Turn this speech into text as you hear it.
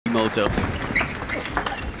Harimoto.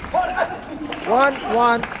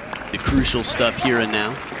 1-1. The crucial stuff here and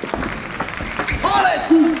now.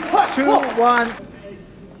 2-1.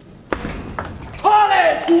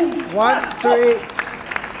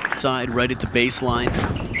 1-3. Side right at the baseline.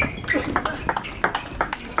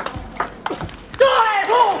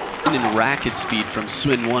 And racket speed from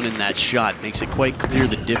Swin 1 in that shot makes it quite clear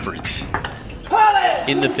the difference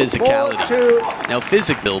in the physicality. 4-2. Now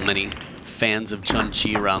physical, many fans of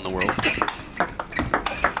Chun-Chi around the world.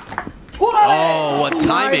 Oh, what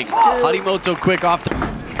timing. Harimoto quick off the...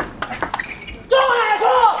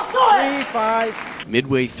 3-5.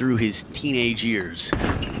 Midway through his teenage years.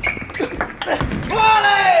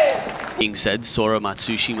 Being said, Sora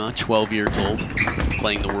Matsushima, 12 years old,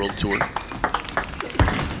 playing the World Tour.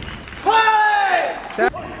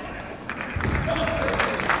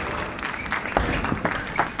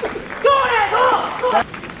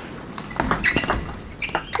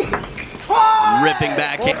 Ripping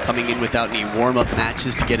back, coming in without any warm-up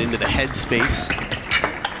matches to get into the headspace.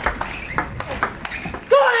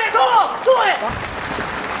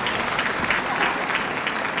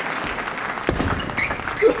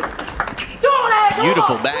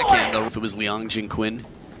 Beautiful backhand, though, if it was Liang Jingquin.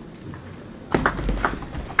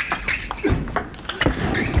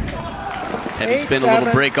 Heavy spin, a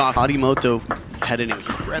little break off. Harimoto had an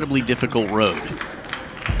incredibly difficult road.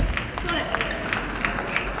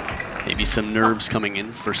 Maybe some nerves coming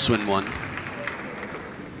in for Swin 1.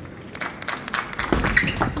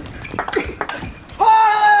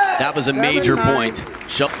 That was a major point.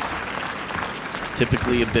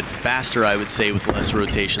 Typically a bit faster, I would say, with less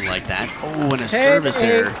rotation like that. Oh, and a service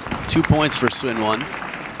error. 2 points for Swin 1.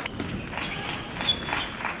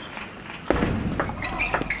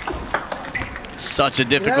 Such a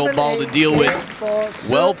difficult ball to deal with.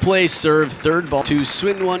 Well-placed serve, third ball to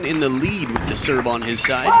Swin 1 in the lead with the serve on his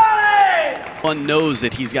side. One knows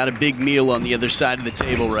that he's got a big meal on the other side of the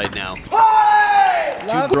table right now.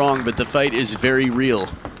 Too strong, but the fight is very real.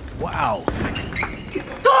 Wow.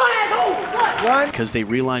 Because they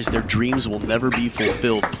realize their dreams will never be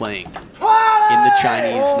fulfilled playing in the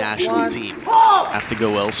Chinese national team. Have to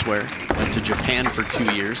go elsewhere. Went to Japan for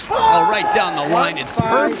 2 years. Oh, right down the line, it's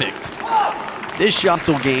perfect. This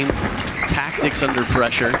shuttle game, tactics under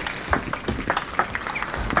pressure.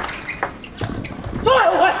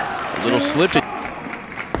 A little slippage.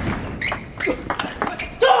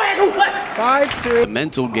 5-2. The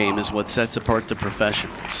mental game is what sets apart the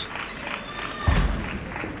professionals.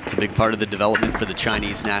 It's a big part of the development for the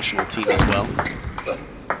Chinese national team as well.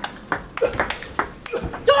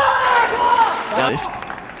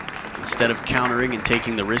 Instead of countering and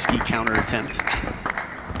taking the risky counter attempt.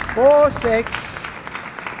 4-6.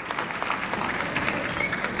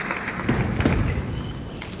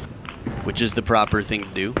 Which is the proper thing to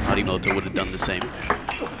do. Harimoto would have done the same.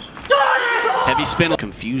 Heavy spin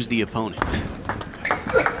confuse the opponent.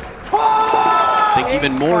 I think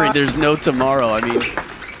even more, there's no tomorrow. I mean,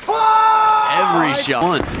 every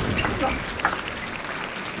shot.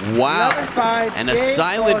 Wow. And a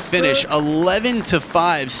silent finish,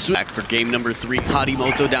 11-5. Back for game number 3.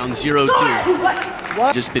 Harimoto down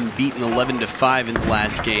 0-2. Just been beaten 11-5 in the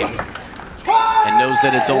last game. And knows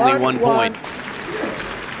that it's only 1 point.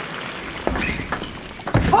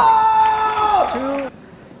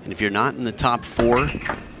 And if you're not in the top 4,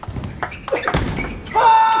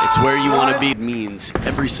 it's where you want to be. It means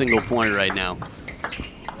every single point right now.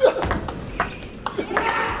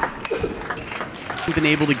 We've been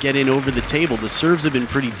able to get in over the table. The serves have been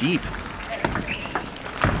pretty deep.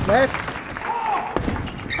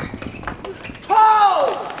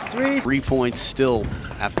 3 points still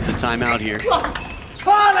after the timeout here.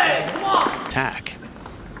 Attack.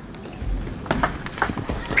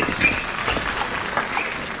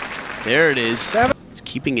 There it is. He's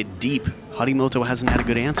keeping it deep. Harimoto hasn't had a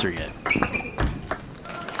good answer yet.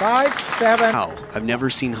 5-7. Wow, I've never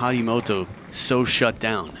seen Harimoto so shut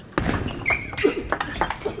down.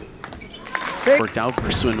 6. Worked out for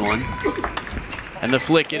Swin 1. And the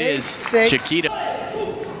flick it is. 6. Chiquita.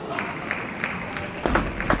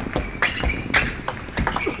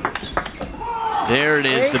 There it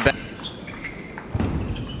is. The back.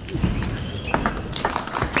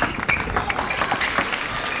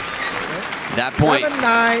 That point,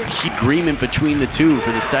 agreement between the two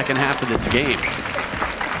for the second half of this game.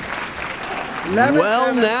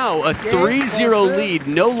 Well, now a 3-0 lead,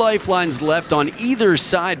 no lifelines left on either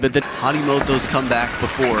side, but then Harimoto's come back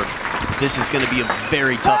before. This is going to be a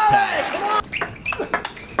very tough task.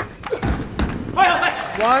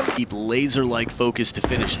 Keep laser-like focus to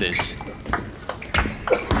finish this.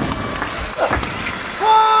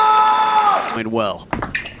 Went well.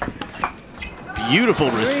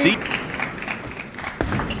 Beautiful receipt.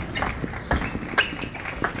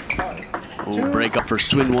 We'll break up for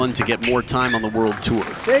Swin 1 to get more time on the World Tour.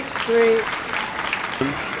 6-3.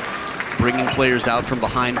 Bringing players out from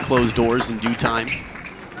behind closed doors in due time.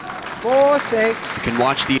 4-6. You can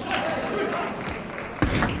watch the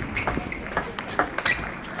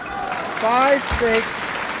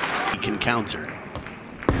 5-6. He can counter.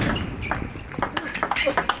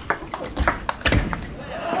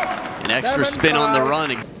 An extra spin on the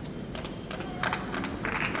run.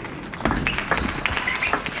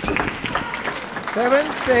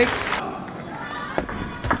 7-6.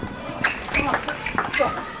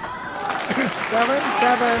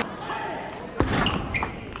 7-7.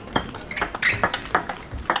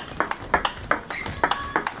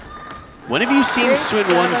 When have you seen Swin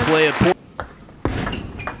 1 play a point?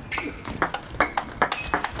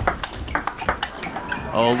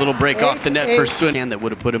 Oh, a little break off the net for Swin that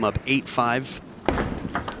would have put him up 8-5.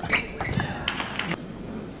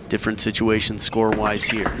 Different situation score-wise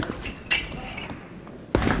here.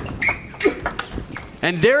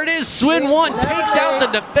 And there it is, Swin 1 takes out the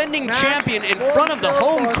defending champion in front of the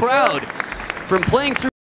home crowd from playing through